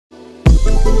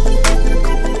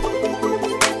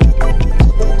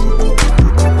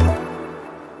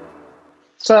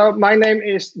So my name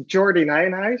is Jordi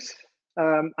Nijenhuis.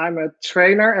 I'm a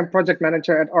trainer and project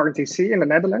manager at RTC in the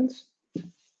Netherlands.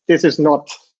 This is not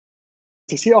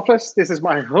TC office. This is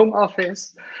my home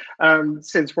office,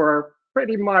 since we're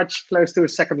pretty much close to a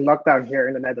second lockdown here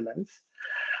in the Netherlands.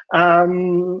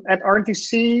 At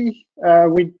RTC,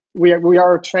 we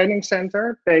are a training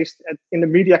center based in the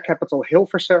media capital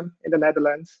Hilversum in the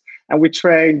Netherlands, and we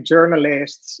train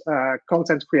journalists,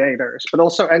 content creators, but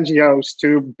also NGOs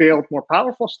to build more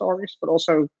powerful stories, but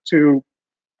also to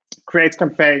create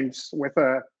campaigns with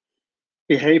a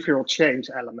behavioral change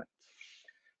element.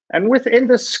 And within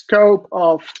the scope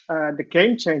of the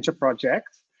Game Changer project,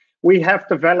 we have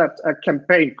developed a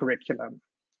campaign curriculum.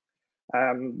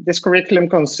 This curriculum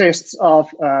consists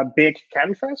of a big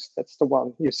canvas. That's the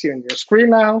one you see on your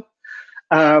screen now.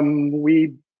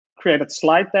 We created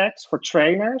slide decks for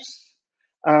trainers.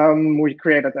 We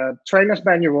created a trainer's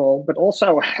manual, but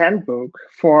also a handbook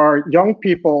for young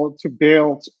people to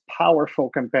build powerful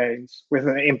campaigns with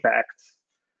an impact.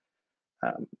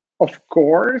 Of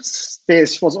course,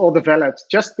 this was all developed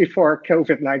just before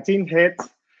COVID-19 hit.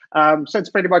 So it's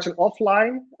pretty much an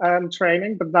offline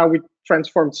training, but now we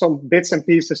transformed some bits and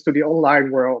pieces to the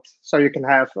online world, so you can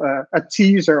have a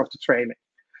teaser of the training.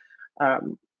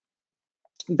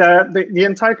 The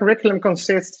entire curriculum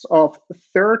consists of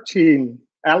 13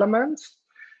 elements,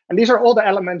 and these are all the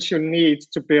elements you need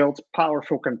to build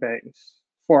powerful campaigns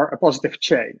for a positive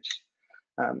change.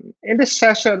 In this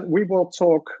session, we will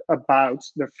talk about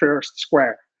the first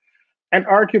square, and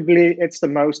arguably it's the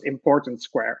most important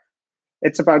square.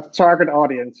 It's about target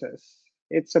audiences.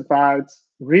 It's about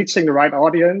reaching the right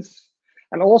audience.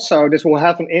 And also this will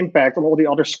have an impact on all the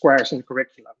other squares in the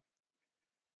curriculum.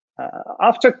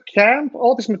 After camp,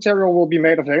 all this material will be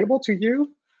made available to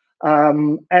you.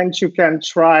 And you can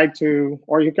try to,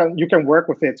 or you can work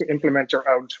with it to implement your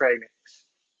own trainings.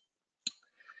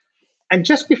 And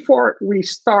just before we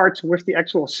start with the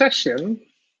actual session,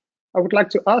 I would like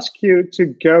to ask you to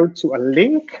go to a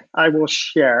link I will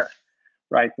share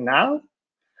right now,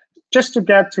 just to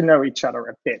get to know each other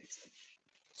a bit.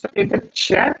 So in the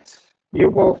chat, you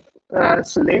will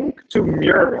link to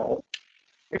Mural.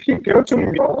 If you go to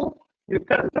Mural, you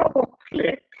can double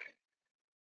click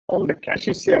on the cache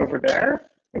you see over there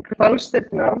and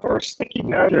post-it note or sticky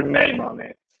note your name on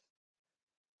it.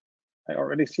 I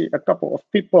already see a couple of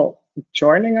people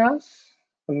joining us.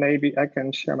 And maybe I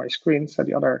can share my screen so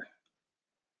the other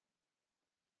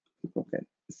people can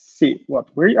see what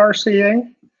we are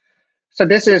seeing. So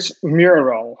this is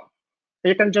Mural.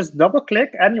 You can just double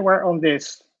click anywhere on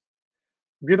this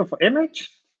beautiful image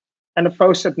and a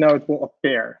post-it note will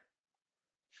appear.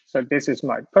 So this is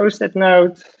my post-it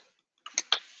note,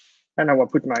 and I will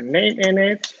put my name in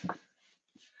it.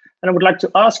 And I would like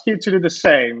to ask you to do the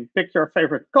same. Pick your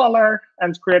favorite color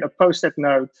and create a post-it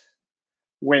note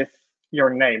with your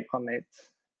name on it.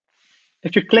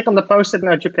 If you click on the post-it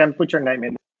note, you can put your name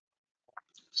in.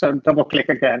 So double click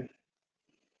again.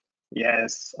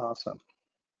 Yes, awesome.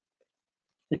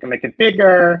 You can make it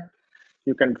bigger.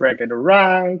 You can drag it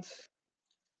around.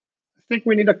 I think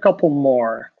we need a couple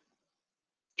more.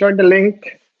 Join the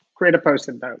link, create a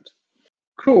post-it note.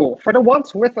 Cool. For the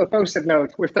ones with a post-it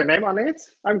note with their name on it,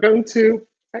 I'm going to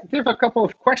give a couple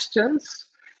of questions,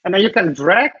 and then you can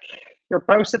drag your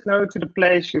post-it note to the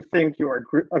place you think you are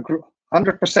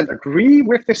 100% agree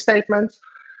with this statement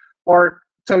or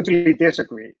totally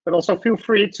disagree. But also feel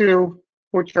free to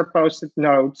put your post-it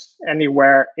notes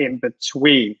anywhere in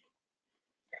between.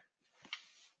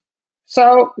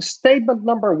 So statement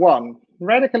number 1,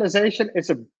 radicalization is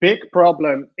a big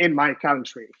problem in my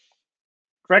country.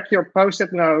 Drag your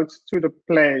post-it note to the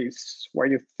place where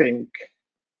you think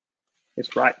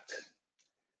is right.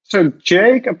 So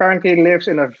Jake apparently lives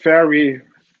in a very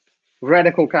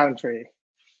radical country.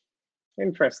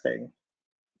 Interesting.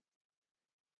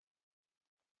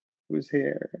 Who's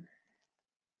here?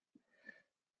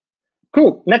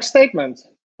 Cool. Next statement.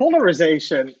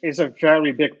 Polarization is a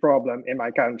very big problem in my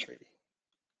country.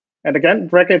 And again,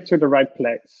 drag it to the right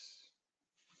place.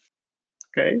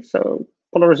 Okay, so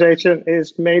polarization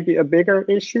is maybe a bigger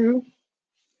issue.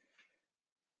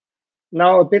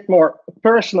 Now a bit more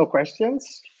personal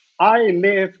questions. I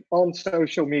live on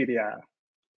social media.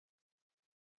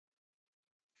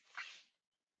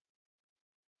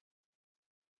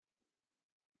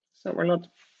 So we're not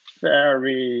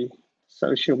very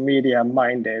social media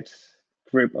minded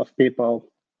group of people.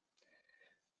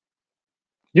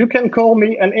 You can call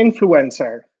me an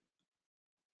influencer.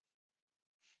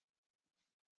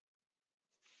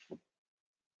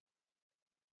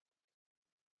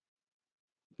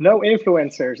 No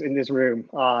influencers in this room.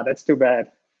 Ah, that's too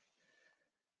bad.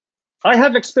 I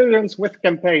have experience with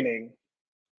campaigning.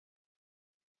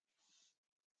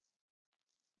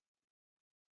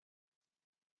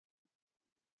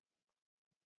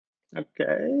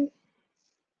 Okay.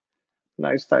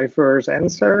 Nice diverse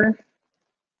answer.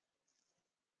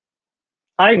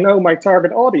 I know my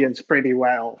target audience pretty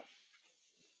well.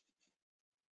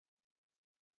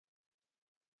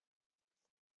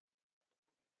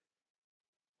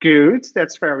 Good,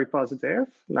 that's very positive.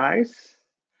 Nice.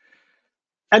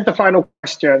 And the final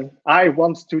question, I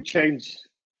want to change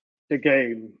the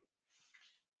game.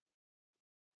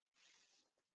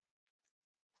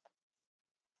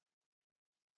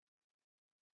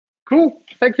 Cool,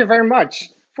 thank you very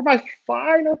much. For my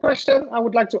final question, I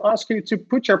would like to ask you to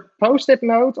put your post-it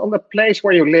note on the place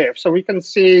where you live so we can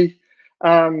see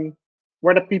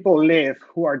where the people live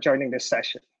who are joining this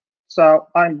session. So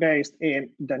I'm based in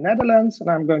the Netherlands, and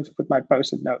I'm going to put my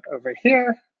post-it note over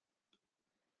here.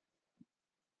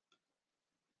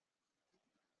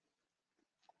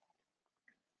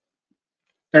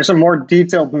 There's a more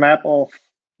detailed map of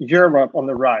Europe on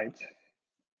the right,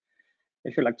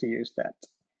 if you like to use that.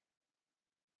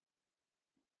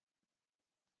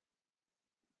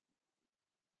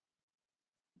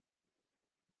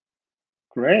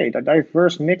 Great, a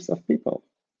diverse mix of people.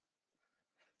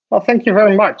 Well, thank you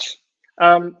very much.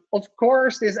 Of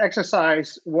course, this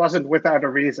exercise wasn't without a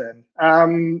reason.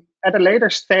 At a later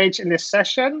stage in this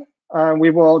session, we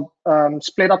will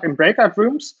split up in breakout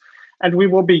rooms, and we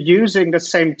will be using the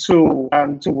same tool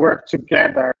to work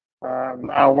together,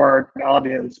 our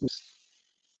audience.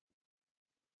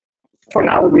 For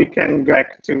now, we can go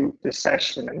back to the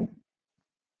session.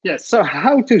 Yes, so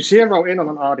how to zero in on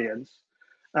an audience.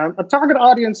 A target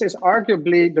audience is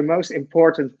arguably the most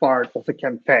important part of the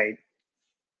campaign.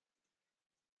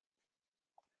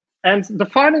 And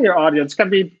defining your audience can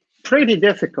be pretty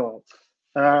difficult.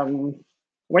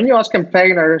 When you ask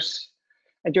campaigners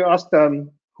and you ask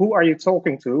them, who are you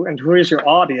talking to and who is your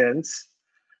audience?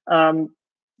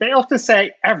 They often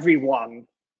say everyone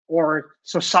or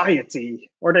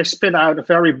society, or they spit out a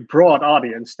very broad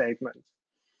audience statement.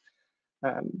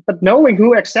 But knowing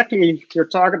who exactly your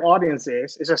target audience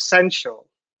is essential.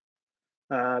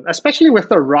 Especially with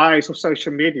the rise of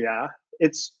social media,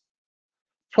 it's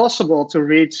possible to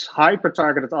reach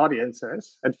hyper-targeted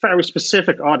audiences and very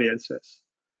specific audiences.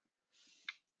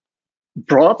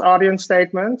 Broad audience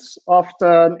statements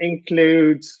often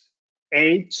include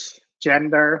age,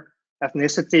 gender,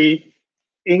 ethnicity,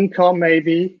 income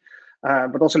maybe,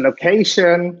 but also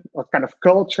location, what kind of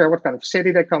culture, what kind of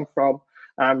city they come from,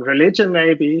 religion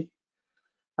maybe.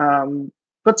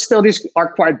 But still, these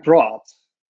are quite broad.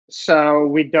 So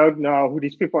we don't know who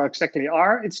these people exactly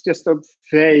are. It's just a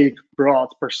vague, broad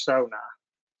persona.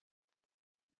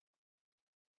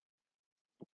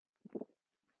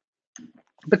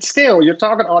 But still, your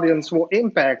target audience will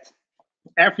impact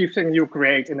everything you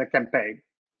create in a campaign,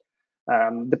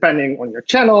 depending on your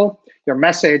channel, your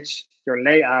message, your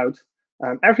layout.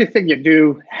 Everything you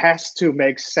do has to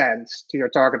make sense to your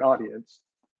target audience.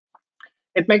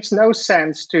 It makes no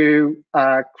sense to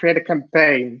create a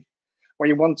campaign where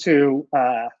you want to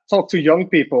talk to young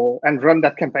people and run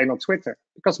that campaign on Twitter,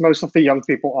 because most of the young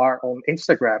people are on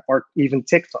Instagram or even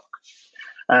TikTok.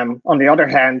 On the other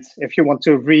hand, if you want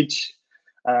to reach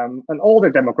an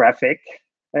older demographic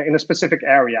in a specific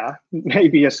area,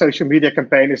 maybe a social media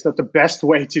campaign is not the best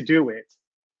way to do it.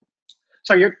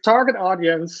 So your target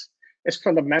audience is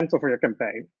fundamental for your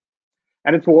campaign,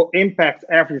 and it will impact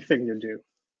everything you do.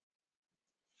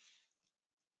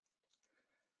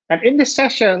 And in this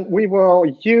session, we will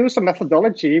use a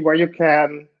methodology where you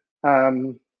can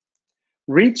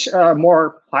reach a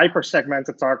more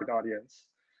hyper-segmented target audience.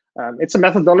 It's a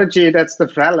methodology that's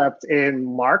developed in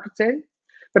marketing,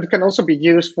 but it can also be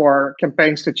used for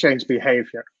campaigns to change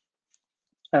behavior.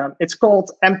 It's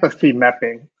called empathy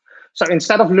mapping. So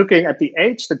instead of looking at the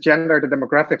age, the gender, the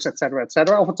demographics, et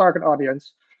cetera, of a target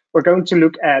audience, we're going to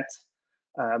look at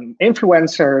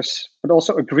influencers, but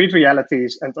also agreed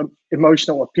realities and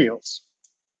emotional appeals.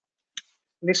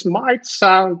 This might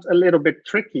sound a little bit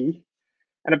tricky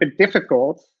and a bit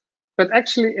difficult, but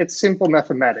actually it's simple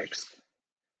mathematics.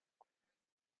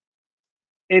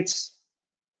 It's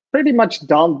pretty much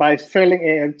done by filling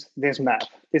in this map.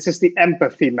 This is the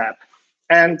empathy map.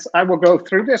 And I will go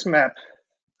through this map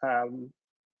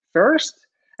first,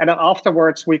 and then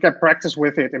afterwards we can practice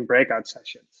with it in breakout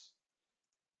sessions.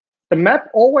 The map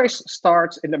always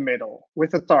starts in the middle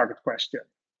with a target question.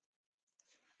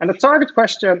 And the target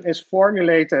question is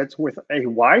formulated with a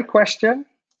why question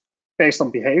based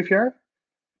on behavior.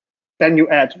 Then you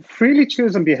add freely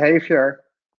chosen behavior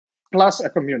plus a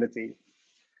community.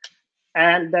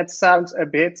 And that sounds a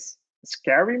bit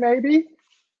scary maybe,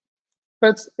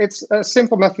 but it's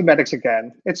simple mathematics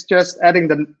again. It's just adding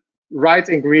the right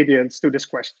ingredients to this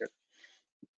question.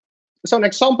 So an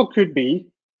example could be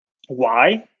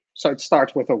why. So it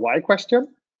starts with a why question.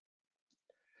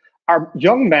 Are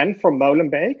young men from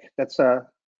Molenbeek, that's a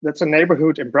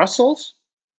neighborhood in Brussels.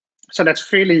 So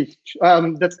that's really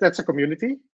that's a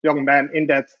community, young men in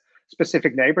that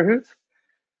specific neighborhood.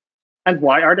 And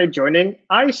why are they joining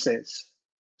ISIS?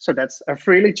 So that's a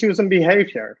freely chosen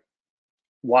behavior.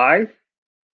 Why?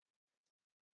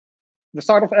 The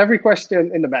start of every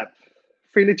question in the map.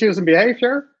 Freely chosen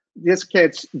behavior, these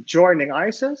kids joining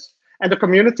ISIS, and the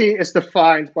community is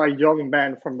defined by young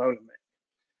men from Molenbeek.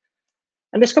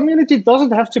 And this community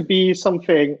doesn't have to be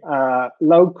something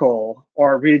local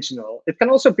or regional. It can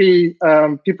also be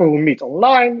people who meet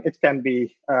online. It can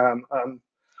be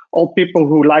all people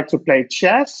who like to play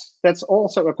chess. That's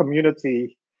also a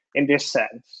community in this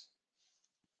sense.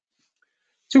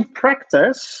 To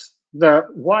practice the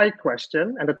why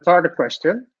question and the target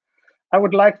question, I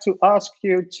would like to ask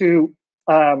you to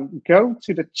go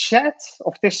to the chat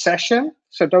of this session.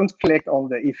 So don't click on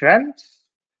the event,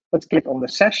 but click on the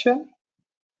session.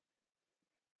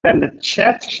 Then the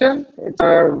chat section is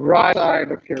the right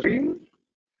side of your screen.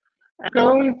 I'm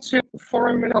going to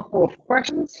formulate a couple of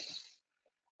questions,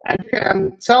 and you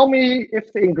can tell me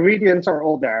if the ingredients are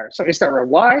all there. So is there a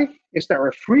why? Is there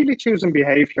a freely chosen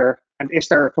behavior? And is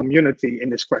there a community in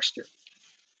this question?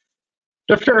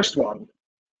 The first one.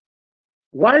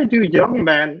 Why do young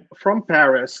men from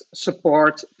Paris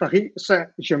support Paris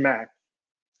Saint-Germain?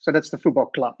 So that's the football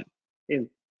club in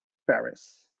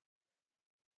Paris.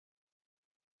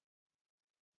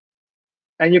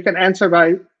 And you can answer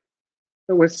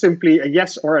with simply a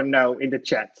yes or a no in the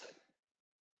chat.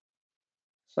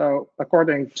 So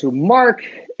according to Mark,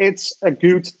 it's a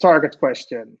good target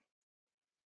question.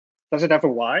 Does it have a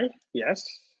why? Yes.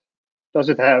 Does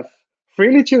it have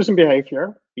freely chosen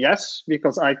behavior? Yes,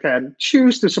 because I can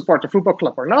choose to support the football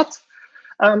club or not.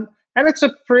 And it's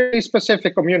a pretty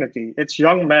specific community. It's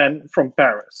young men from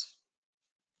Paris.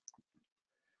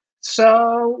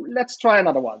 So let's try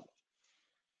another one.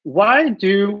 Why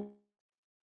do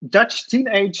Dutch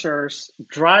teenagers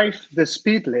drive the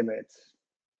speed limit?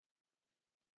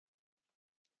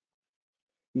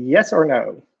 Yes or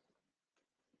no?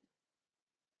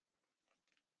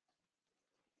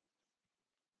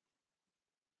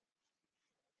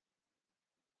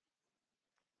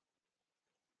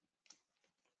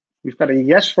 We've got a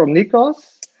yes from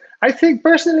Nikos. I think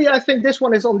personally, I think this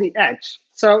one is on the edge.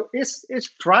 So is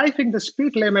driving the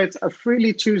speed limit a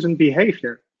freely chosen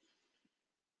behavior?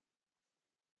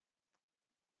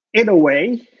 In a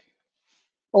way.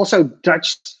 Also,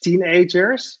 Dutch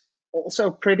teenagers, also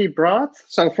pretty broad.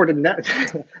 So for the net,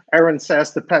 Aaron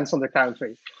says depends on the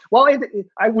country. Well,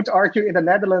 I would argue in the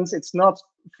Netherlands, it's not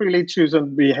freely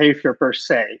chosen behavior per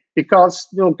se, because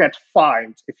you'll get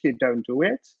fined if you don't do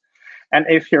it. And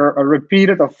if you're a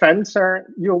repeated offender,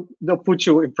 they'll put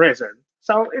you in prison.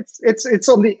 So it's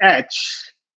on the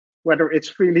edge, whether it's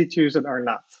freely chosen or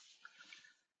not.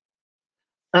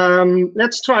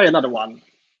 Let's try another one.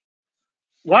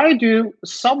 Why do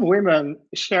some women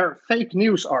share fake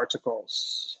news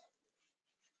articles?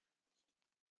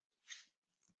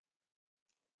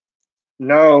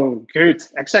 No, good,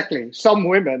 exactly. Some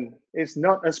women is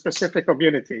not a specific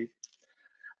community.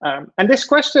 And this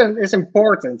question is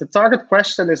important. The target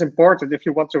question is important if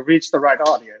you want to reach the right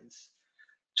audience.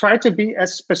 Try to be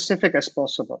as specific as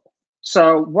possible.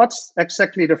 So what's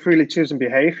exactly the freely chosen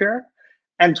behavior?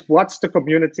 And what's the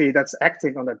community that's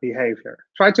acting on that behavior?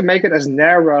 Try to make it as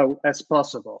narrow as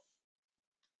possible.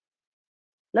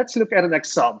 Let's look at an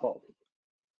example.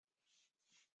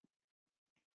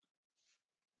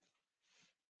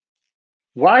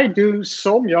 Why do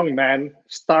some young men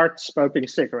start smoking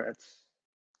cigarettes?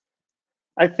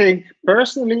 I think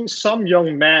personally, some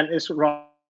young men is wrong,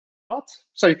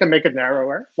 so you can make it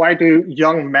narrower. Why do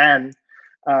young men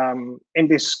in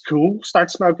this school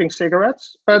start smoking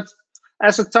cigarettes? But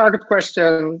as a target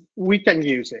question, we can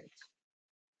use it.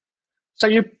 So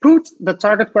you put the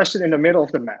target question in the middle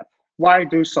of the map. Why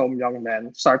do some young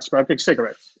men start smoking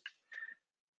cigarettes?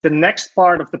 The next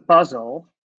part of the puzzle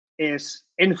is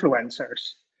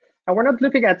influencers. And we're not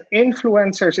looking at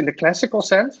influencers in the classical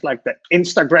sense, like the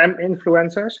Instagram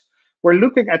influencers. We're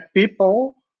looking at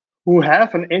people who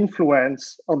have an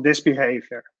influence on this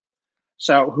behavior.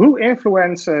 So who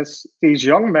influences these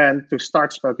young men to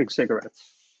start smoking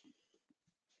cigarettes?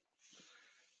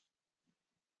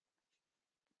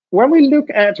 When we look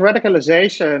at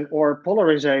radicalization or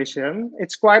polarization,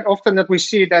 it's quite often that we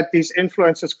see that these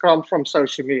influences come from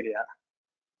social media.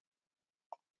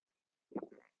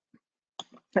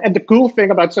 And the cool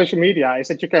thing about social media is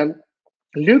that you can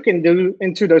look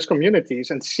into those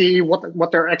communities and see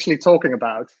what they're actually talking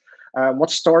about, what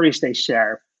stories they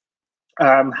share,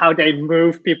 how they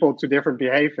move people to different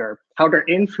behavior, how they're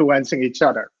influencing each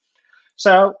other.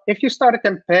 So if you start a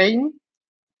campaign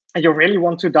and you really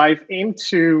want to dive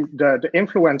into the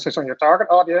influencers on your target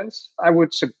audience, I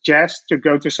would suggest to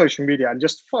go to social media and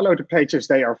just follow the pages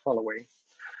they are following.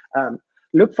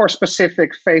 Look for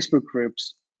specific Facebook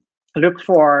groups. Look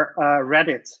for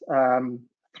Reddit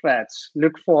threads.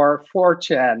 Look for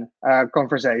 4chan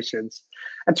conversations,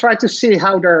 and try to see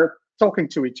how they're talking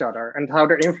to each other and how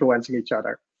they're influencing each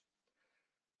other.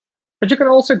 But you can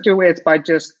also do it by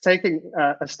just taking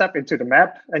a step into the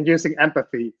map and using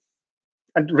empathy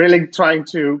and really trying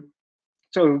to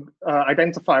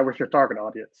identify with your target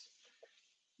audience.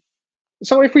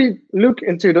 So if we look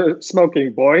into the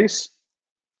smoking boys,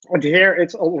 and here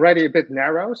it's already a bit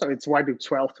narrow, so it's why do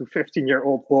 12 to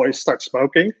 15-year-old boys start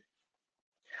smoking?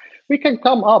 We can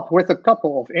come up with a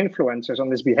couple of influencers on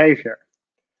this behavior.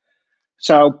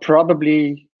 So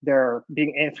probably they're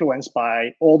being influenced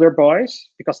by older boys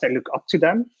because they look up to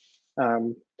them.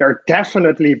 They're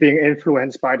definitely being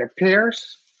influenced by their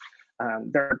peers.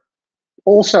 They're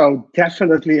also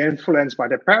definitely influenced by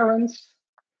their parents.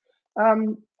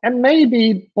 And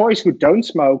maybe boys who don't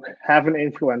smoke have an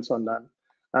influence on them.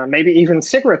 Maybe even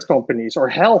cigarette companies or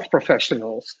health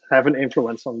professionals have an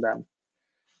influence on them.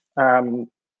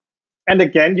 And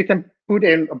again, you can put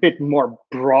in a bit more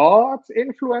broad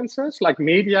influences like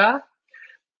media,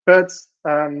 but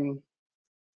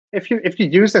if you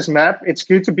use this map, it's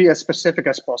good to be as specific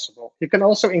as possible. You can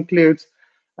also include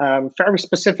very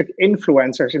specific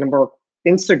influencers in a more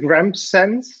Instagram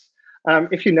sense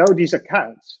if you know these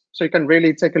accounts. So you can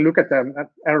really take a look at them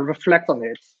and reflect on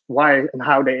it, why and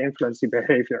how they influence the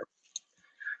behavior.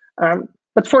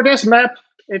 But for this map,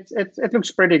 it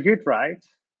looks pretty good, right?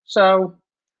 So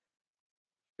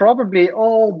probably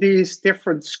all these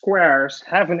different squares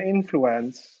have an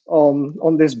influence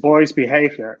on this boy's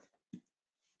behavior.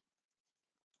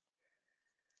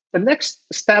 The next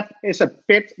step is a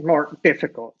bit more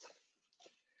difficult.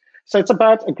 So it's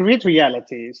about agreed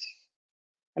realities.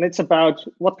 And it's about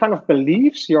what kind of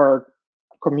beliefs your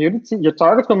community, your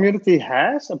target community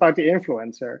has about the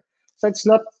influencer. So it's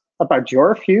not about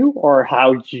your view or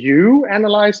how you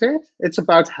analyze it. It's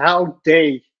about how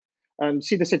they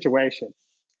see the situation.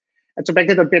 And to make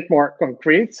it a bit more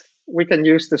concrete, we can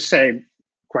use the same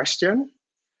question.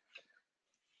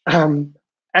 And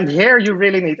here you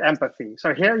really need empathy.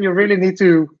 So here you really need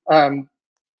to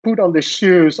put on the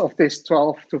shoes of this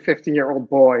 12 to 15-year-old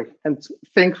boy and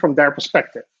think from their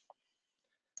perspective.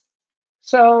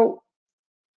 So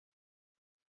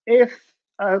if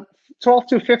a 12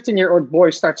 to 15-year-old boy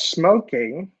starts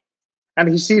smoking and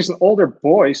he sees an older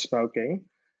boy smoking,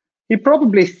 he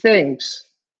probably thinks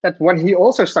that when he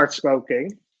also starts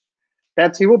smoking,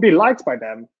 that he will be liked by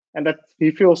them and that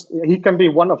he feels he can be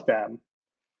one of them.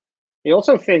 He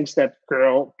also thinks that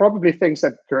probably thinks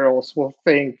that girls will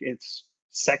think it's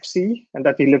sexy and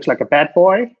that he looks like a bad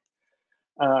boy.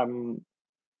 In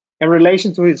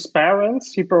relation to his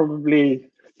parents, he probably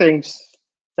thinks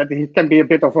that he can be a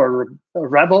bit of a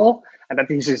rebel and that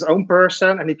he's his own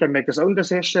person and he can make his own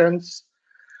decisions.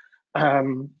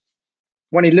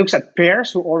 When he looks at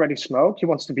peers who already smoke, he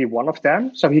wants to be one of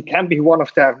them. So he can be one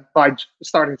of them by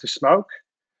starting to smoke.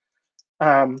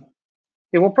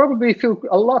 He will probably feel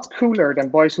a lot cooler than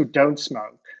boys who don't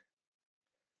smoke.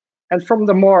 And from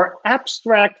the more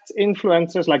abstract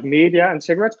influences like media and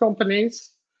cigarette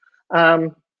companies,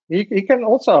 he can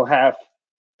also have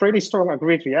pretty strong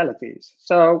agreed realities.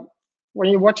 So when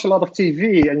you watch a lot of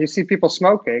TV and you see people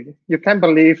smoking, you can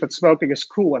believe that smoking is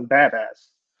cool and badass.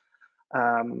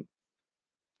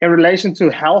 In relation to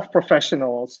health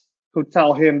professionals who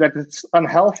tell him that it's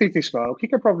unhealthy to smoke, he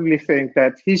can probably think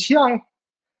that he's young,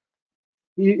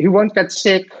 he won't get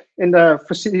sick in the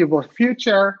foreseeable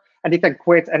future, and he can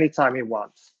quit anytime he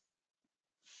wants.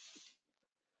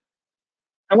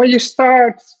 And when you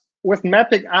start with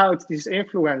mapping out these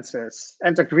influences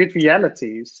and agreed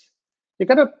realities, you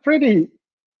get a pretty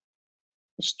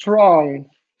strong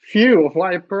view of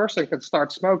why a person can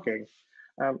start smoking.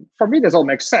 For me, this all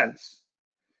makes sense.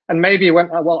 And maybe when,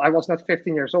 well, I was not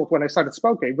 15 years old when I started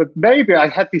smoking, but maybe I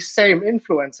had these same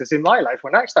influences in my life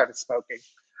when I started smoking.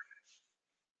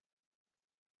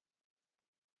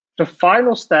 The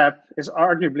final step is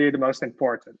arguably the most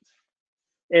important.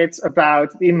 It's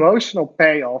about the emotional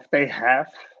payoff they have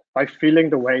by feeling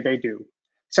the way they do.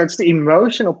 So it's the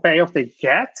emotional payoff they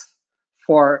get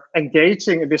for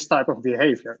engaging in this type of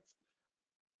behavior.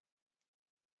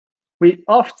 We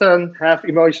often have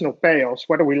emotional payoffs,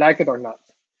 whether we like it or not.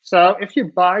 So if you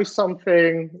buy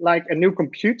something like a new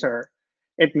computer,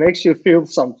 it makes you feel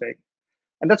something.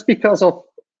 And that's because of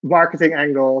marketing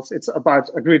angles. It's about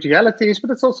agreed realities,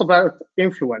 but it's also about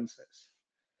influences.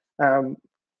 Um,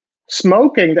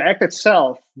 Smoking, the act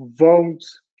itself, won't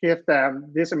give them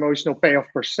this emotional payoff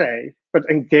per se, but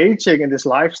engaging in this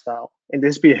lifestyle, in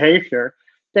this behavior,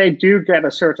 they do get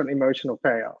a certain emotional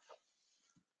payoff.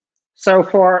 So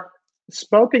for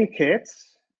smoking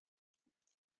kids,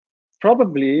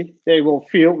 probably they will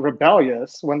feel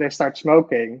rebellious when they start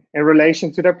smoking in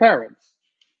relation to their parents.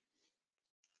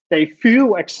 They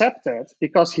feel accepted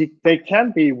because they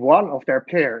can be one of their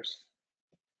peers.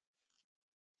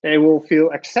 They will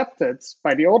feel accepted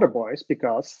by the older boys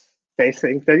because they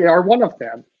think they are one of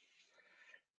them.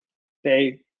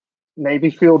 They maybe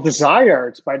feel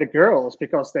desired by the girls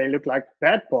because they look like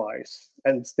bad boys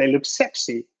and they look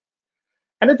sexy.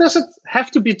 And it doesn't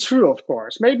have to be true, of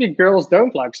course. Maybe girls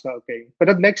don't like smoking, but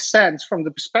it makes sense from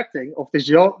the perspective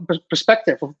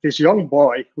of this young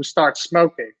boy who starts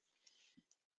smoking.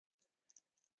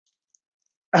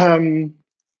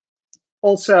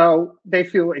 Also, they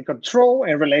feel in control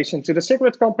in relation to the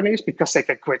cigarette companies because they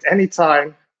can quit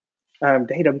anytime.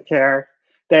 They don't care.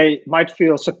 They might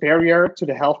feel superior to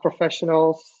the health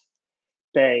professionals.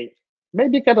 They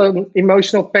maybe get an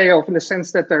emotional payoff in the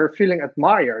sense that they're feeling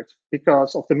admired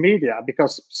because of the media,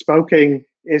 because smoking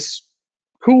is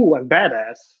cool and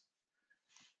badass.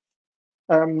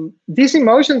 These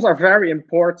emotions are very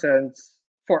important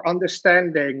for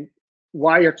understanding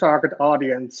why your target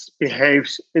audience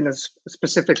behaves in a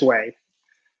specific way.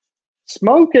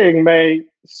 Smoking may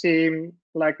seem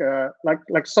like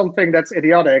something that's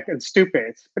idiotic and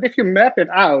stupid, but if you map it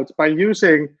out by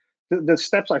using the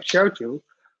steps I've showed you,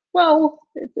 well,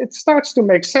 it starts to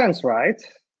make sense, right?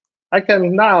 I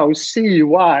can now see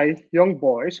why young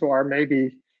boys who are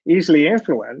maybe easily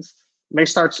influenced may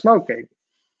start smoking.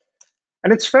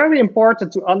 And it's very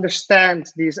important to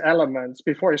understand these elements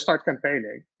before you start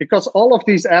campaigning, because all of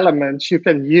these elements you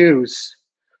can use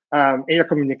in your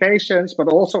communications, but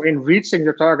also in reaching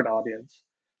your target audience.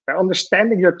 By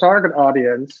understanding your target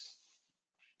audience,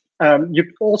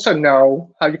 you also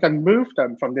know how you can move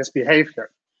them from this behavior.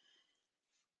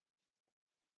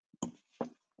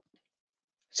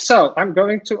 So I'm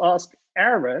going to ask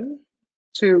Aaron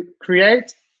to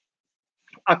create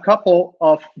a couple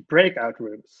of breakout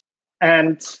rooms.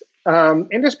 And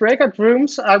in these breakout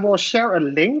rooms, I will share a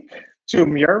link to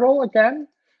Mural again,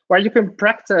 where you can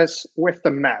practice with the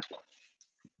map.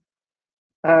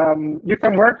 You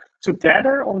can work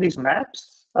together on these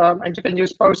maps, and you can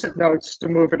use post-it notes to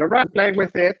move it around, play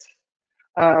with it.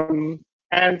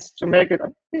 And to make it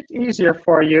a bit easier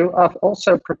for you, I've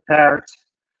also prepared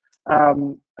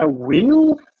a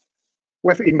wheel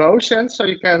with emotions, so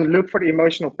you can look for the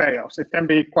emotional payoffs. It can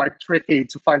be quite tricky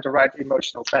to find the right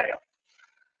emotional payoff.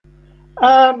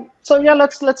 So yeah,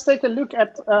 let's take a look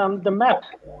at the map.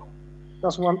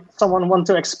 Does someone want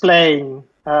to explain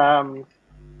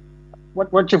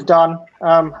what you've done?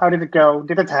 How did it go?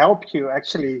 Did it help you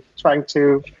actually trying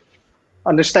to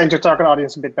understand your target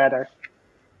audience a bit better?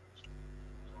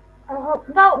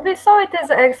 Well, we saw it as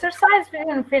an exercise. We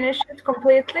didn't finish it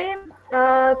completely.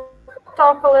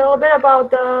 Talk a little bit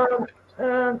about the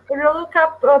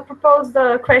ReLookUp proposed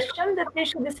question that we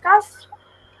should discuss.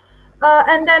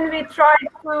 And then we tried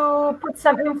to put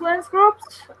some influence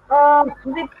groups.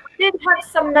 We did have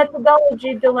some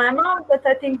methodology dilemma that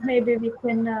I think maybe we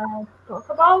can talk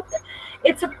about.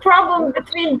 It's a problem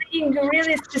between being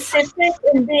really specific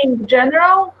and being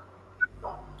general.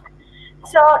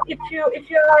 So if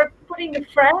you are putting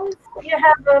friends, you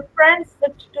have friends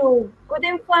that do good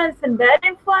influence and bad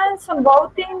influence on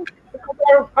voting.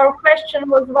 Because our question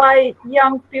was why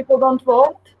young people don't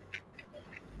vote.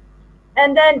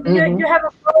 And then you have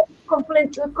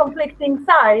conflicting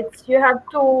sides. You have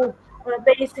to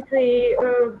basically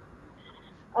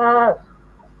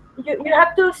you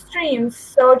have two streams.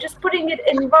 So just putting it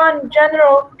in one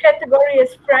general category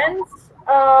as friends,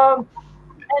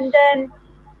 and then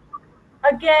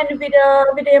again with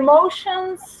the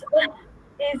emotions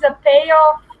is a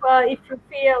payoff if you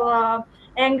feel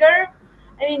anger.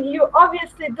 I mean, you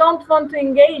obviously don't want to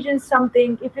engage in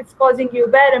something if it's causing you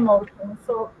bad emotions.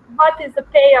 So what is the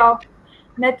payoff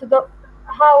method?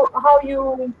 How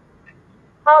you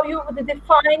would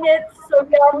define it? So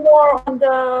we are more on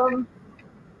the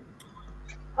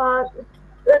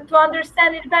to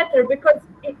understand it better, because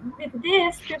with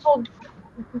this people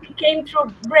came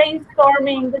through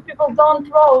brainstorming that people don't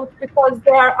vote because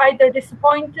they are either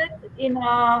disappointed in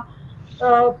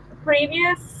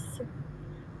previous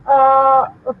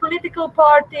political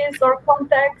parties or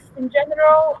context in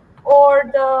general, or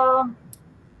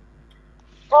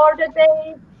or that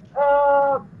they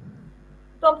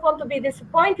don't want to be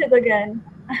disappointed again.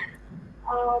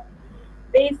 uh,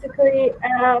 Basically,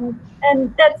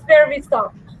 and that's where we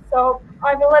stopped. So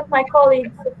I will let my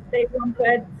colleagues, if they want to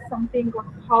add something of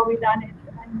how we done it,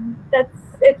 and that's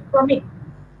it for me.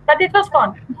 But it was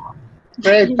fun.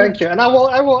 Great, thank you. And I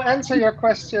will answer your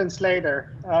questions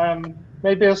later.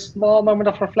 Maybe a small moment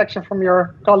of reflection from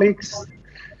your colleagues.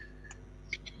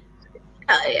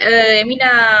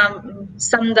 Mina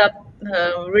summed up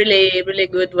really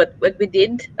good what we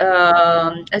did.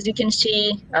 As you can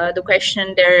see, the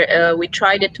question there, we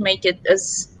tried to make it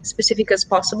as specific as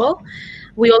possible.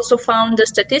 We also found the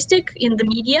statistic in the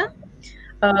media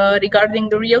regarding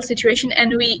the real situation,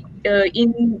 and we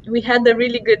had a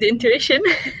really good intuition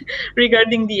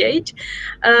regarding the age.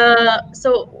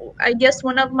 So I guess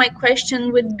one of my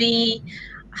questions would be,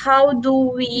 how do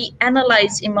we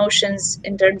analyze emotions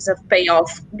in terms of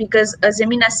payoff? Because as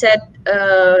Emina said,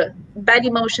 bad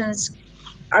emotions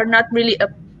are not really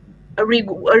a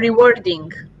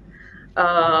rewarding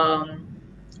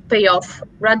payoff,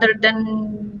 rather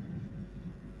than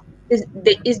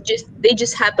they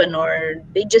just happen, or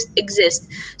they just exist.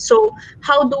 So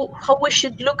how we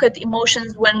should look at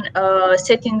emotions when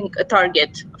setting a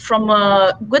target from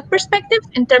a good perspective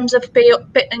in terms of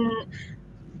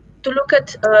to look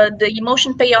at the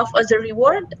emotion payoff as a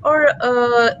reward, or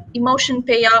emotional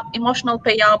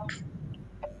payoff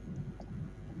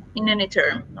in any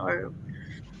term, or.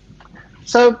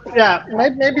 So yeah,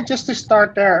 maybe just to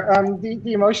start there,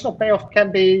 the emotional payoff can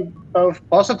be both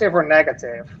positive or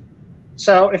negative.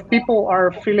 So if people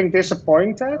are feeling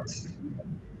disappointed,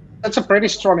 that's a pretty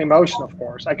strong emotion, of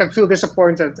course. I can feel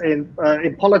disappointed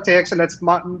in politics, and that's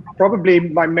probably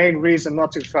my main reason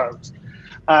not to vote.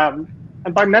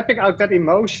 And by mapping out that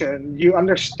emotion, you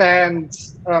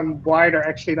understand why they're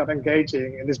actually not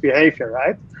engaging in this behavior,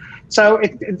 right? So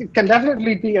it can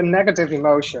definitely be a negative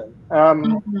emotion,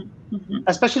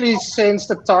 especially since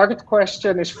the target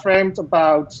question is framed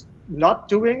about not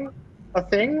doing a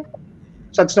thing.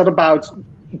 So it's not about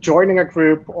joining a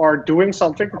group or doing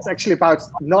something. It's actually about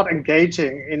not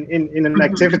engaging in an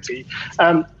activity.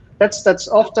 That's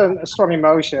often a strong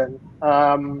emotion.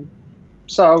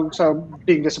 So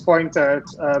being disappointed,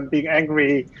 being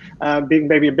angry, being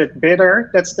maybe a bit bitter,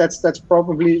 that's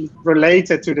probably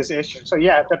related to this issue. So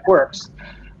yeah, that works.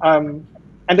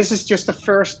 And this is just the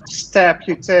first step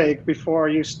you take before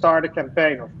you start a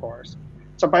campaign, of course.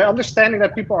 So by understanding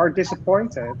that people are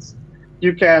disappointed,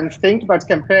 you can think about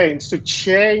campaigns to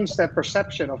change that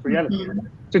perception of reality,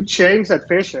 to change that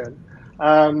vision.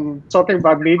 Talking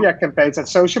about media campaigns and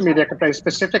social media campaigns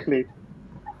specifically,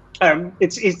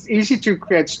 it's easy to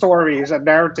create stories and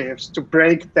narratives to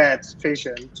break that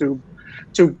vision, to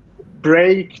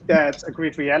break that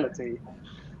agreed reality.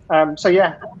 So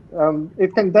yeah,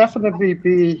 it can definitely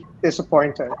be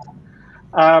disappointing.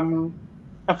 And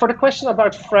for the question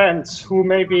about friends who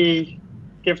maybe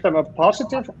give them a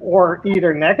positive or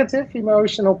either negative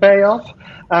emotional payoff,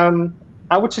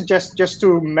 I would suggest just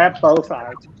to map both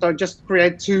out. So just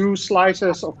create two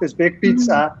slices of this big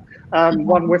pizza,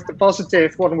 one with the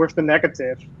positive, one with the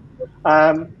negative.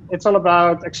 It's all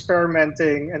about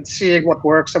experimenting and seeing what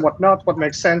works and what not, what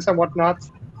makes sense and what not.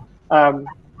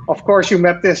 Of course, you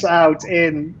map this out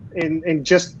in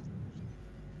just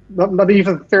not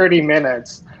even 30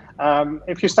 minutes.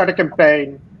 If you start a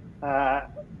campaign,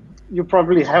 you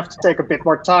probably have to take a bit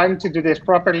more time to do this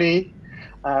properly.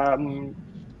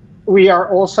 We are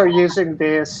also using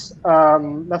this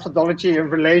methodology in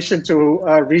relation to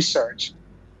research.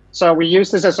 So we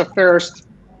use this as a first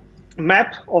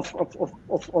map of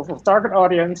target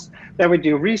audience. Then we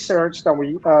do research. Then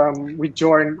we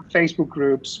join Facebook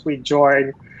groups. We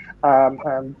join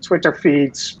Twitter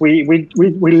feeds. We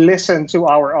listen to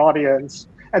our audience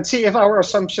and see if our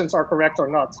assumptions are correct or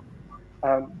not.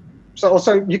 So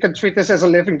also you can treat this as a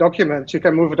living document. You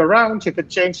can move it around. You can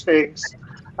change things.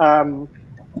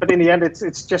 But in the end,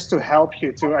 it's just to help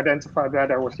you to identify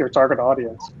better with your target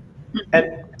audience.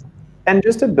 And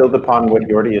just to build upon what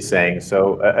Jordi is saying,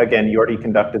 so again, Jordi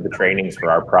conducted the trainings for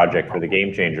our project, for the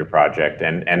Game Changer project,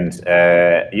 and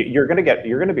you're going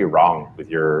to be wrong with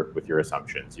your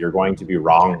assumptions. You're going to be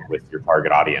wrong with your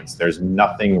target audience. There's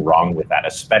nothing wrong with that,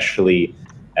 especially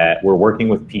we're working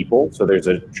with people, so there's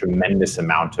a tremendous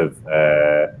amount of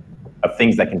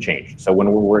things that can change. So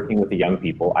when we're working with the young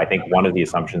people, I think one of the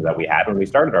assumptions that we had when we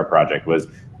started our project was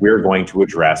we're going to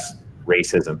address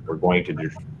racism. We're going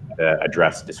to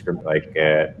address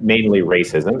mainly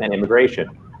racism and immigration.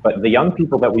 But the young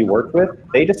people that we worked with,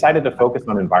 they decided to focus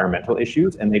on environmental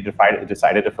issues, and they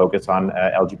decided to focus on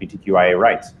LGBTQIA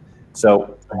rights.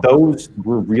 So those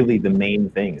were really the main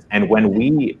things. And when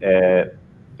we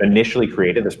initially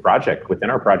created this project, within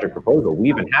our project proposal, we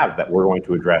even have that we're going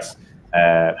to address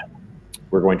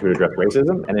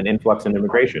racism and an influx in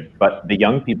immigration. But the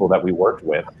young people that we worked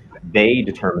with, they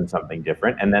determined something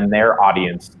different, and then their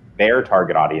audience, their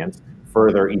target audience,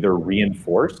 further either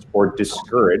reinforced or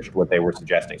discouraged what they were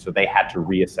suggesting. So they had to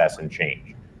reassess and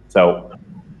change. So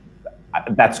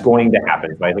that's going to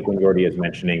happen. So I think when Jordi is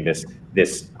mentioning this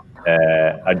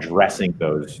addressing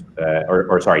those,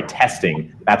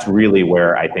 testing, that's really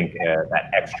where I think that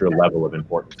extra level of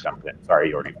importance comes in.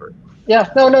 Sorry, Jordi, for. Yeah,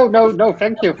 no,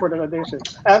 thank you for the addition.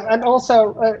 And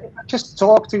also, just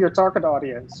talk to your target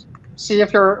audience. See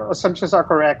if your assumptions are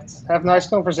correct. Have nice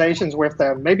conversations with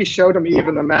them. Maybe show them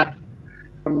even a map.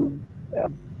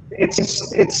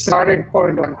 It's starting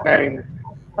point on pain.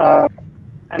 I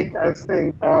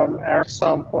think our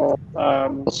sample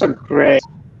also great.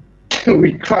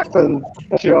 We cotton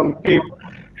young people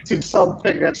to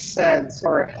something that sense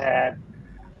or head.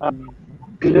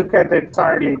 Look at it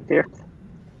entirely different.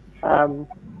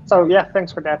 So yeah,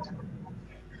 thanks for that.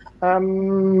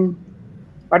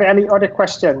 Are there any other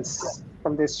questions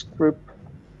from this group?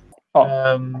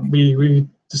 We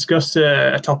discussed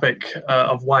a topic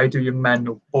of why do young men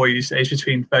or boys aged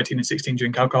between 13 and 16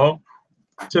 drink alcohol.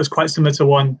 So it's quite similar to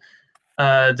one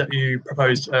that you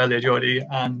proposed earlier, Jordi,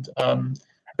 and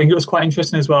I think it was quite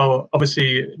interesting as well.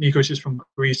 Obviously, Nikos is from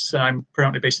Greece, and I'm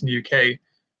currently based in the UK.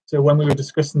 So when we were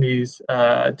discussing these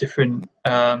different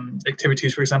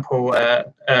activities, for example,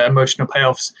 emotional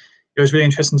payoffs, it was really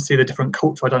interesting to see the different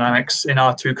cultural dynamics in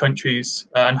our two countries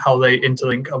and how they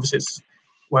interlink. Obviously, it's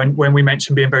when we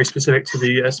mentioned being very specific to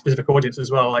the specific audience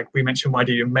as well, like we mentioned, why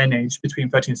do young men age between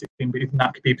 13 and 16, but even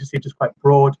that could be perceived as quite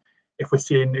broad if we're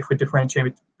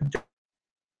differentiating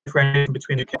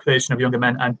between the population of younger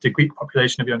men and the Greek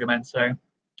population of younger men. So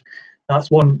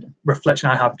that's one reflection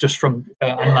I have just from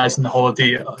analysing the whole of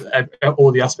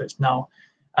all the aspects now.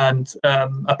 And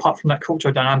apart from that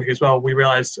cultural dynamic as well, we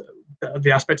realised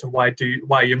the aspect of why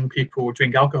young people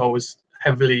drink alcohol was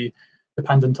heavily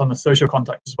dependent on the social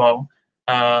context as well.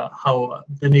 How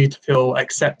the need to feel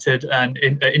accepted and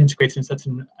integrated in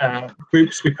certain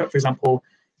groups. We put, for example,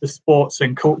 the sports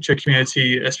and culture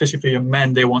community, especially for young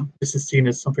men, this is seen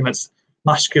as something that's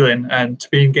masculine, and to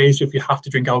be engaged with, you have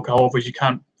to drink alcohol, otherwise you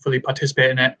can't fully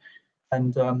participate in it.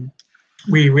 And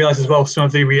we realised as well some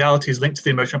of the realities linked to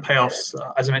the emotional payoffs.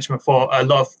 As I mentioned before, a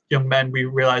lot of young men, we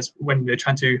realised when they're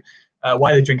trying to,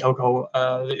 why they drink alcohol,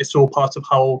 it's all part of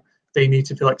how they need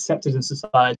to feel accepted in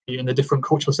society in the different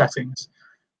cultural settings.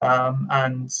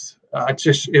 And it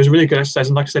was a really good exercise.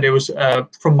 And like I said, it was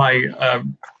from my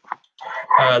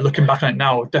looking back on it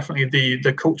now, definitely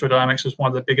the cultural dynamics was one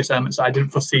of the biggest elements that I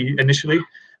didn't foresee initially.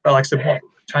 But like I said,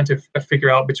 trying to figure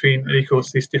out between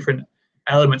these different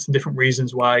elements and different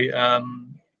reasons why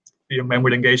the young men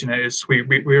would engage in it, is we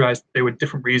realized there were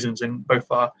different reasons in both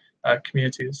our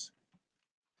communities.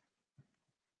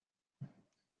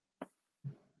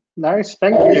 Nice,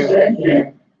 thank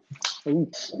you.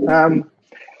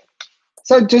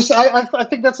 So just, I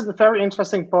think that's a very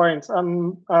interesting point.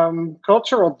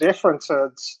 Cultural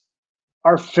differences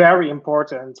are very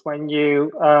important when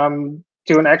you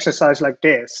do an exercise like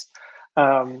this.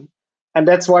 And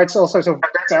that's why it's also so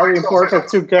very important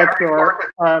to get your,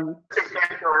 I'm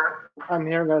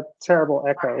hearing a terrible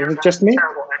echo. Is it just me?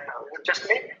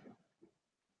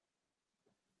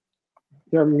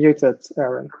 You're muted,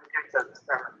 Aaron.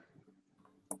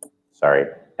 Sorry.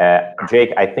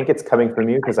 Jake, I think it's coming from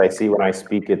you because I see when I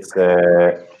speak, it's,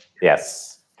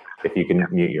 yes, if you can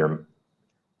mute your,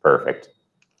 perfect.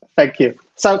 Thank you.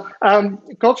 So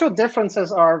cultural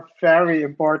differences are very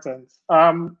important.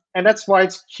 And that's why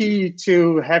it's key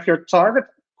to have your target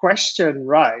question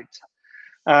right.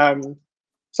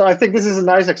 So I think this is a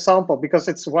nice example because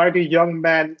it's why do young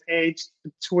men aged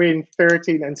between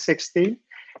 13 and 16?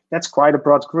 That's quite a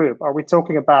broad group. Are we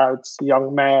talking about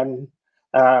young men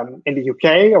in the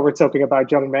UK? Are we talking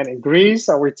about young men in Greece?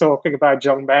 Are we talking about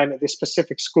young men in this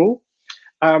specific school?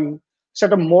 So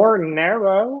the more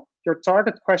narrow your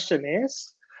target question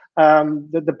is,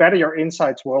 the better your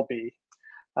insights will be.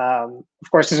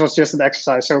 Of course, this was just an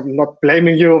exercise, so I'm not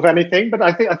blaming you of anything, but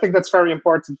I think that's very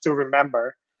important to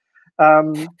remember.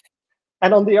 And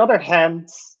on the other hand,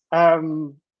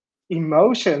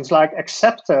 emotions like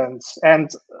acceptance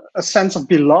and a sense of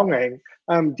belonging,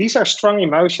 these are strong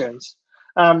emotions.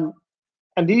 And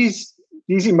these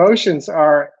emotions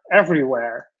are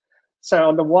everywhere. So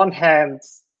on the one hand,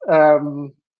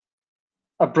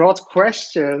 a broad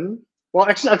question. Well,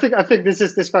 actually, I think this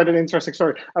is quite an interesting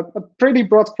story. A pretty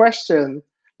broad question,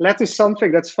 led to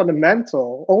something that's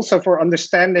fundamental also for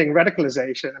understanding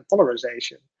radicalization and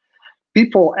polarization.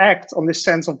 People act on this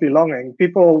sense of belonging.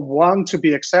 People want to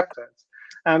be accepted.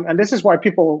 And this is why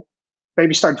people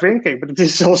maybe start drinking, but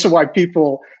this is also why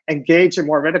people engage in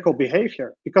more radical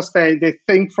behavior, because they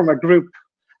think from a group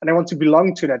and they want to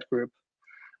belong to that group.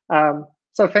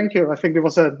 So thank you. I think it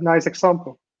was a nice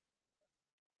example.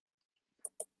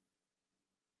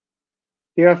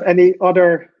 Do you have any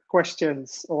other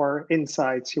questions or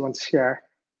insights you want to share?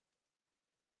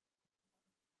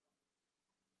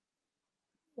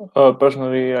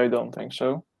 Personally, I don't think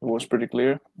so. It was pretty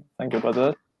clear. Thank you about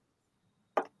that.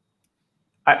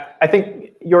 I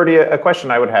think, Jordi, a question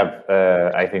I would have,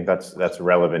 I think that's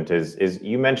relevant is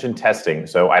you mentioned testing.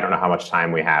 So I don't know how much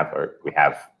time we have, or we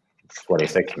have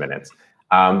 26 minutes.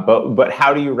 But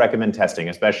how do you recommend testing?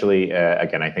 Especially,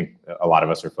 again, I think a lot of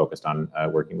us are focused on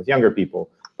working with younger people.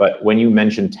 But when you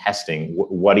mention testing,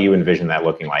 what do you envision that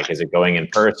looking like? Is it going in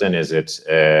person? Is it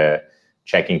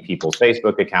checking people's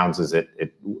Facebook accounts? Is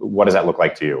what does that look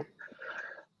like to you?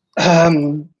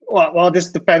 Well, this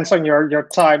depends on your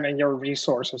time and your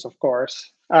resources, of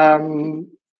course.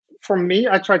 For me,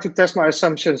 I try to test my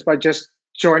assumptions by just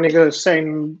joining the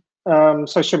same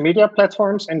social media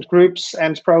platforms and groups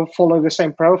and follow the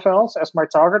same profiles as my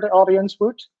target audience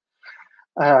would.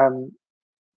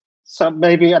 So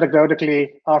maybe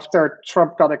anecdotally, after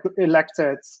Trump got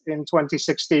elected in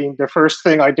 2016, the first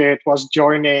thing I did was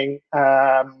joining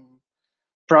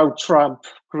pro-Trump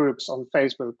groups on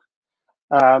Facebook.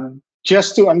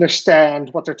 Just to understand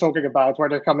what they're talking about, where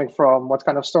they're coming from, what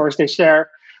kind of stories they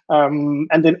share, and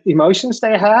the emotions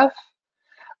they have.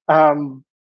 And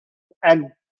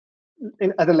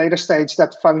at a later stage,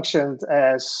 that functioned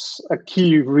as a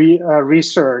key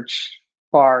research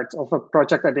part of a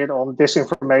project I did on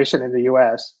disinformation in the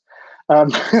US.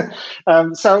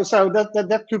 So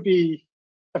that could be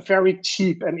a very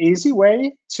cheap and easy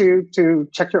way to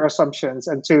check your assumptions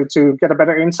and to get a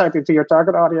better insight into your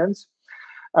target audience.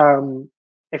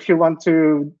 If you want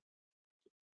to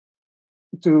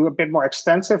do a bit more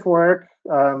extensive work,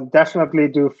 definitely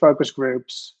do focus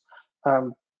groups.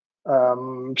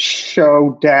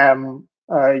 Show them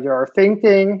your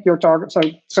thinking, your target.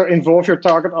 So involve your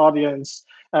target audience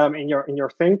in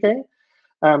your thinking.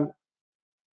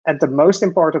 And the most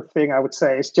important thing I would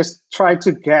say is just try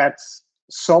to get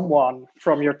someone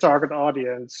from your target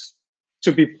audience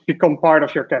to become part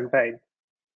of your campaign,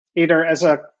 either as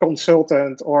a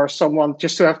consultant or someone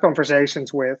just to have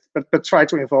conversations with, but try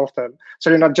to involve them. So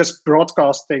you're not just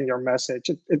broadcasting your message,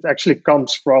 it actually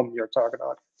comes from your target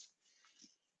audience.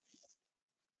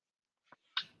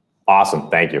 Awesome,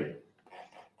 thank you.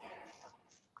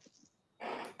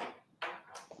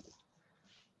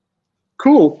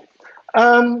 Cool.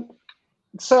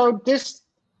 So this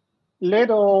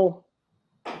little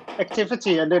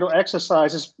activity and little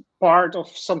exercise is part of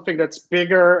something that's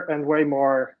bigger and way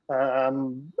more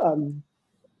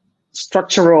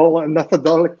structural and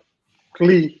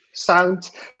methodologically sound.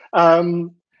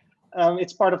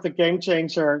 It's part of the Game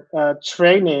Changer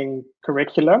training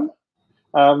curriculum.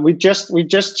 We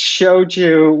just showed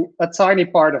you a tiny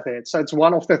part of it. So it's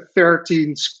one of the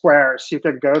 13 squares you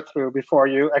can go through before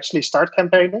you actually start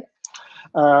campaigning.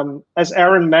 As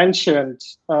Aaron mentioned,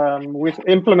 we've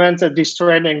implemented these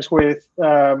trainings with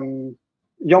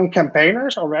young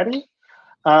campaigners already,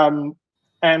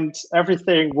 and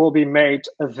everything will be made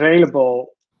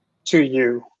available to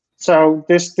you. So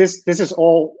this is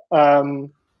all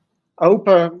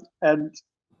open, and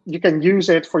you can use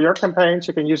it for your campaigns,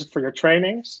 you can use it for your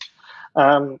trainings.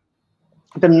 The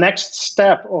next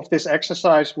step of this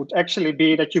exercise would actually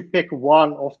be that you pick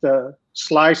one of the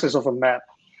slices of a map.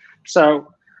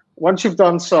 So once you've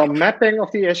done some mapping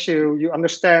of the issue, you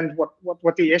understand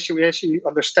what the issue is, you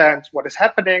understand what is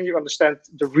happening, you understand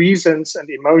the reasons and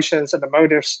the emotions and the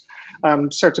motives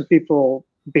certain people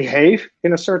behave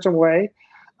in a certain way.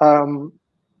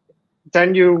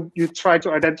 Then you try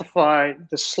to identify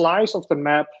the slice of the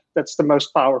map that's the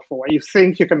most powerful, and you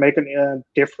think you can make a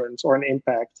difference or an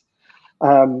impact.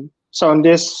 So in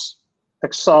this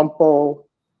example,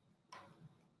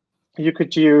 you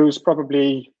could use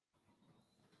probably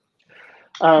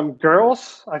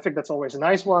girls. I think that's always a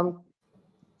nice one.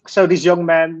 So these young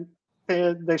men,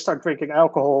 they start drinking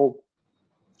alcohol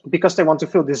because they want to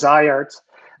feel desired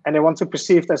and they want to be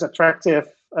perceived as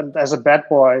attractive and as a bad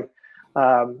boy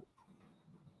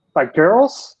by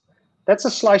girls. That's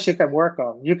a slice you can work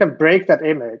on. You can break that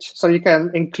image. So you can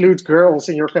include girls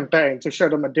in your campaign to show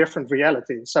them a different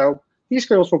reality. So these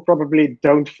girls will probably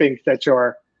don't think that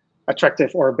you're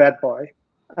attractive or a bad boy.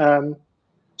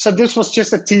 So this was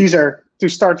just a teaser to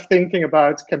start thinking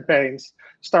about campaigns.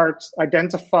 start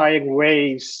identifying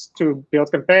ways to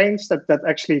build campaigns that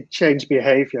actually change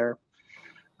behavior.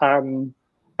 And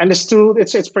this tool,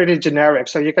 it's pretty generic,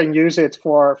 so you can use it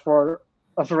for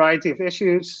a variety of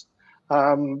issues.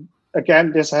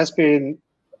 Again, this has been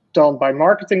done by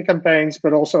marketing campaigns,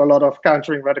 but also a lot of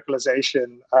countering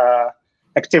radicalization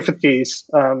activities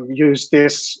use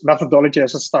this methodology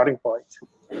as a starting point.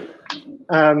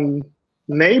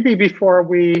 Maybe before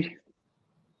we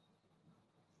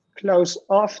close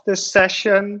off this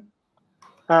session,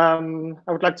 I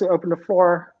would like to open the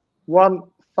floor one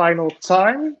final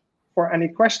time for any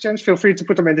questions. Feel free to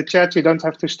put them in the chat. You don't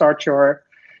have to start your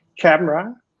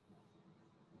camera.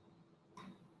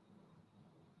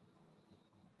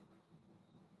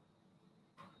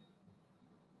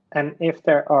 And if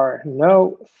there are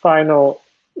no final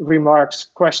remarks,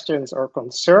 questions, or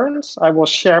concerns, I will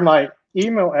share my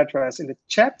email address in the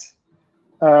chat.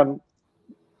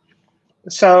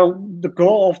 So the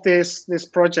goal of this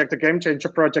project, the Game Changer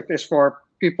project, is for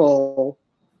people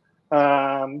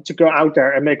to go out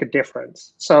there and make a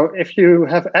difference. So if you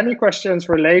have any questions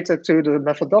related to the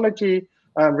methodology,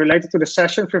 related to the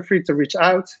session, feel free to reach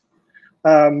out.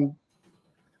 The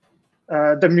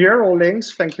mural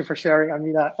links, thank you for sharing,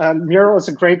 Amina. Mural is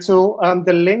a great tool.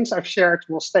 The links I've shared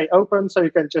will stay open, so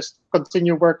you can just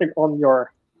continue working on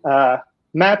your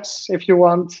maps if you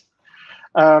want.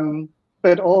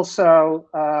 But also,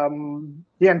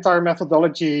 the entire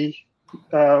methodology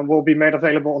will be made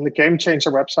available on the Game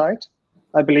Changer website.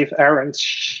 I believe Aaron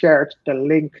shared the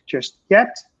link just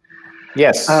yet.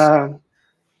 Yes.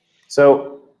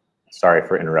 So, sorry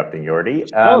for interrupting,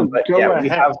 Jordi. But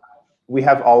yeah, we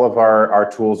have all of our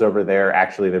tools over there.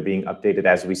 Actually, they're being updated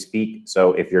as we speak.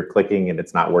 So if you're clicking and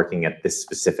it's not working at this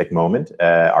specific moment,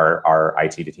 our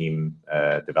IT team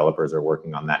developers are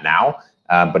working on that now.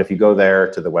 But if you go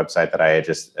there to the website that I had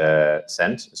just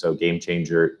sent, so Game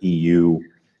Changer EU,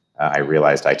 I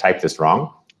realized I typed this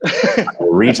wrong. I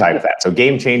will retype that. So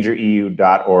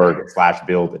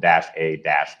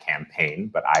gamechangereu.org/build-a-campaign,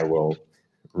 but I will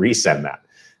resend that.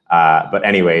 But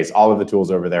anyways, all of the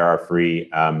tools over there are free.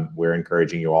 We're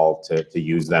encouraging you all to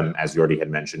use them. As Jordi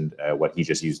had mentioned, what he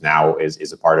just used now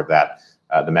is a part of that,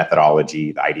 the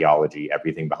methodology, the ideology,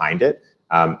 everything behind it.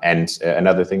 And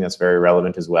another thing that's very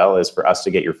relevant as well is for us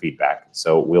to get your feedback.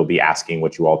 So we'll be asking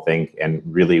what you all think, and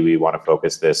really we want to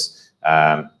focus this,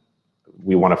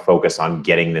 we want to focus on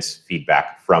getting this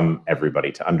feedback from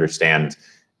everybody to understand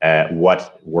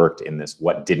what worked in this,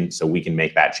 what didn't, so we can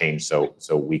make that change, so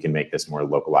we can make this more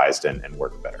localized and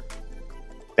work better.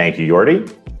 Thank you,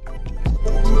 Jordi.